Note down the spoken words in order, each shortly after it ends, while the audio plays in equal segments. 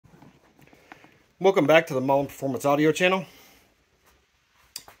Welcome back to the Mullin Performance Audio channel.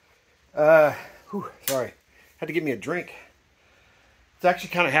 Sorry. Had to get me a drink. It's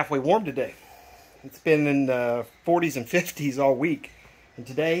actually kind of halfway warm today. It's been in the 40s and 50s all week. And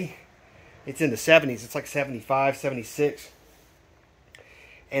today, it's in the 70s. It's like 75, 76.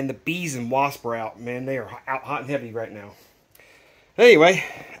 And the bees and wasps are out, man. They are out hot and heavy right now. Anyway,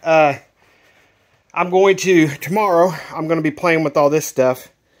 tomorrow, I'm going to be playing with all this stuff.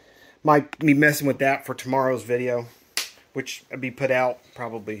 Might be messing with that for tomorrow's video, which will be put out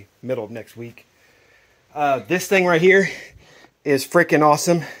probably middle of next week. This thing right here is freaking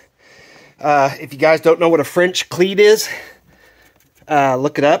awesome. If you guys don't know what a French cleat is,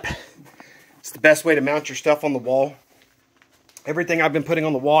 look it up. It's the best way to mount your stuff on the wall. Everything I've been putting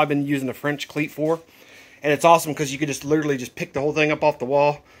on the wall, I've been using a French cleat for. And it's awesome because you can just literally just pick the whole thing up off the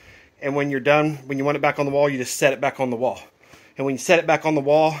wall. And when you're done, when you want it back on the wall, you just set it back on the wall. And when you set it back on the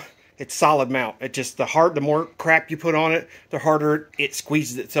wall, it's solid mount. It just, the more crap you put on it, the harder it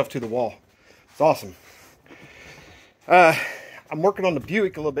squeezes itself to the wall. It's awesome. I'm working on the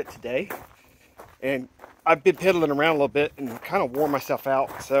Buick a little bit today. And I've been piddling around a little bit and kind of wore myself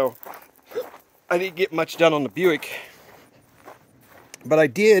out. So I didn't get much done on the Buick. But I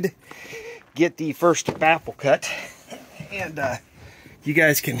did get the first baffle cut. And you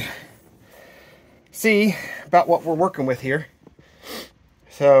guys can see about what we're working with here.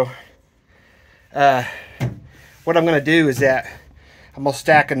 So what I'm going to do is that I'm going to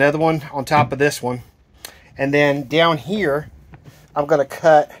stack another one on top of this one. And then down here, I'm going to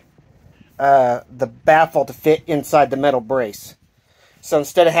cut the baffle to fit inside the metal brace. So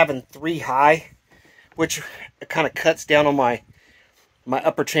instead of having 3 high, which kind of cuts down on my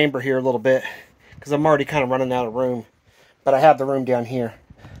upper chamber here a little bit, because I'm already kind of running out of room. But I have the room down here.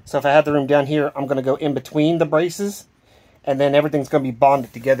 So if I have the room down here, I'm going to go in between the braces. And then everything's going to be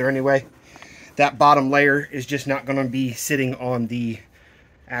bonded together anyway. That bottom layer is just not going to be sitting on the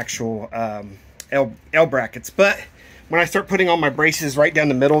actual L brackets. But when I start putting all my braces right down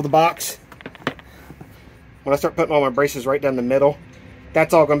the middle of the box, that's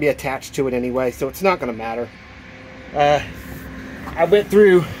all going to be attached to it anyway. So it's not going to matter. I went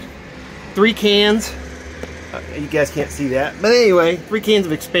through 3 cans. You guys can't see that. But anyway, 3 cans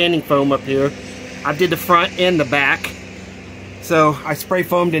of expanding foam up here. I did the front and the back. So I spray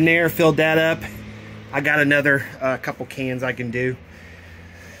foamed in there, filled that up. I got another couple cans I can do.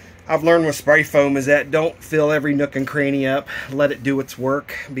 I've learned with spray foam is that don't fill every nook and cranny up. Let it do its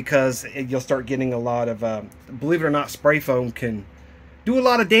work, because you'll start getting a lot of, believe it or not, spray foam can do a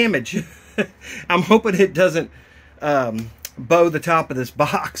lot of damage. I'm hoping it doesn't bow the top of this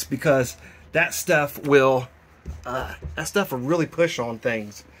box, because that stuff will really push on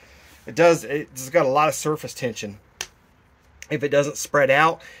things. It's got a lot of surface tension. If it doesn't spread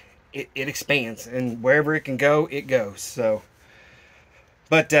out, it expands, and wherever it can go, it goes. So,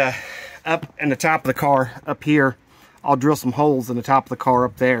 but up in the top of the car up here, I'll drill some holes in the top of the car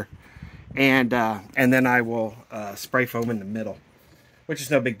up there, and then I will spray foam in the middle, which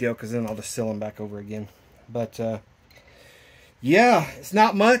is no big deal, because then I'll just seal them back over again. But yeah, it's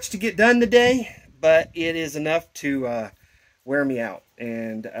not much to get done today, but it is enough to wear me out,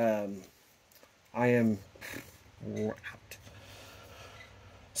 and I am wore out.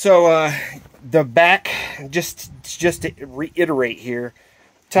 So the back, just to reiterate here,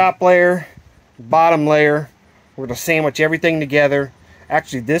 top layer, bottom layer, we're going to sandwich everything together.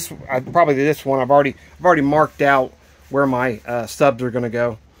 Actually, this one I've already marked out where my subs are going to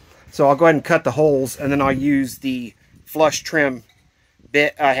go. So I'll go ahead and cut the holes, and then I'll use the flush trim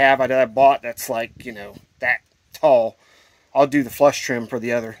bit that I bought that's like, you know, that tall. I'll do the flush trim for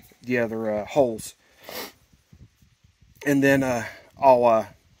the other holes. And then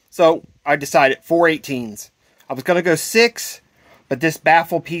so I decided 4/18. I was going to go 6, but this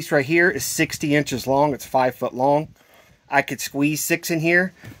baffle piece right here is 60 inches long. It's 5 foot long. I could squeeze 6 in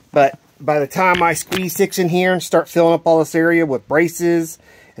here, but by the time I squeeze 6 in here and start filling up all this area with braces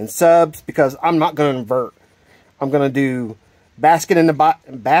and subs, because I'm not going to invert. I'm going to do basket in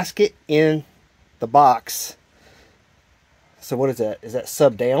the box. So what is that? Is that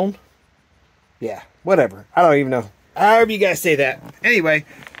sub down? Yeah, whatever. I don't even know. However you guys say that. Anyway,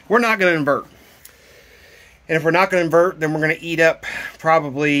 we're not going to invert. And if we're not going to invert, then we're going to eat up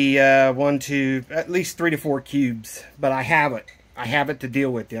probably at least 3 to 4 cubes. But I have it. I have it to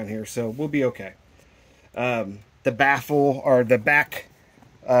deal with down here, so we'll be okay. The baffle, or the back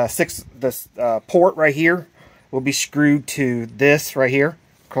port right here, will be screwed to this right here,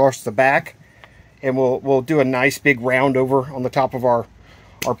 across the back. And we'll do a nice big round over on the top of our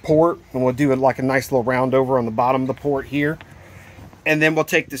port, and we'll do like a nice little round over on the bottom of the port here. And then we'll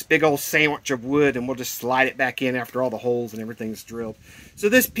take this big old sandwich of wood and we'll just slide it back in after all the holes and everything's drilled. So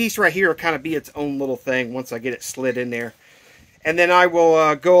this piece right here will kind of be its own little thing once I get it slid in there. And then I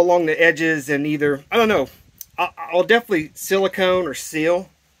will go along the edges and either, I don't know, I'll definitely silicone or seal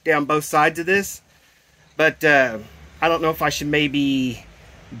down both sides of this. But I don't know if I should maybe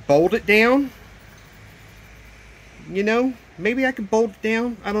bolt it down. You know, maybe I could bolt it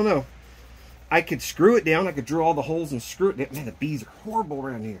down. I don't know. I could screw it down. I could drill all the holes and screw it down. Man, the bees are horrible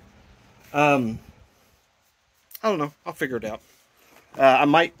around here. I don't know. I'll figure it out. I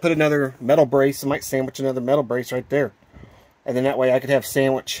might put another metal brace. I might sandwich another metal brace right there. And then that way I could have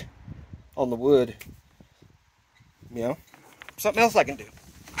sandwich on the wood. You know, something else I can do.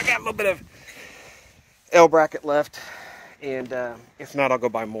 I got a little bit of L bracket left. And if not, I'll go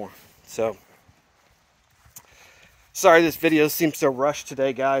buy more. So, sorry this video seems so rushed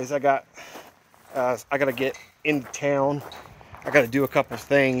today, guys. I got to get into town. I got to do a couple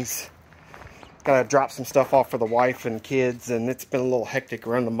things. Got to drop some stuff off for the wife and kids, and it's been a little hectic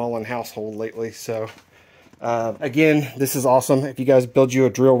around the Mullin household lately. So, again, this is awesome. If you guys build you a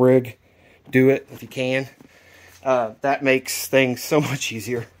drill rig, do it if you can. That makes things so much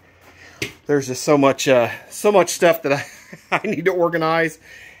easier. There's just so much stuff that I need to organize,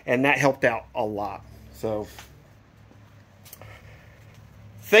 and that helped out a lot. So,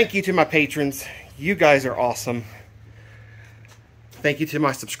 thank you to my patrons. You guys are awesome. Thank you to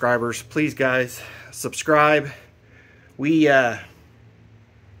my subscribers. Please, guys, subscribe. We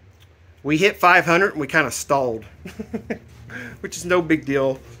hit 500 and we kind of stalled, which is no big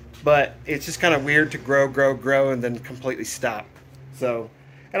deal, but it's just kind of weird to grow, and then completely stop. So,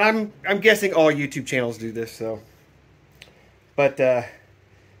 and I'm guessing all YouTube channels do this. So, but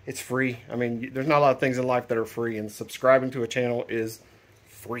it's free. I mean, there's not a lot of things in life that are free, and subscribing to a channel is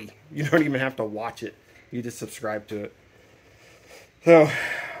free. You don't even have to watch it. You just subscribe to it. So,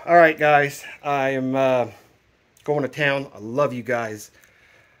 all right, guys. I am going to town. I love you guys.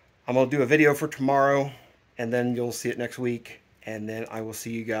 I'm going to do a video for tomorrow, and then you'll see it next week. And then I will see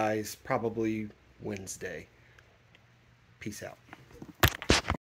you guys probably Wednesday. Peace out.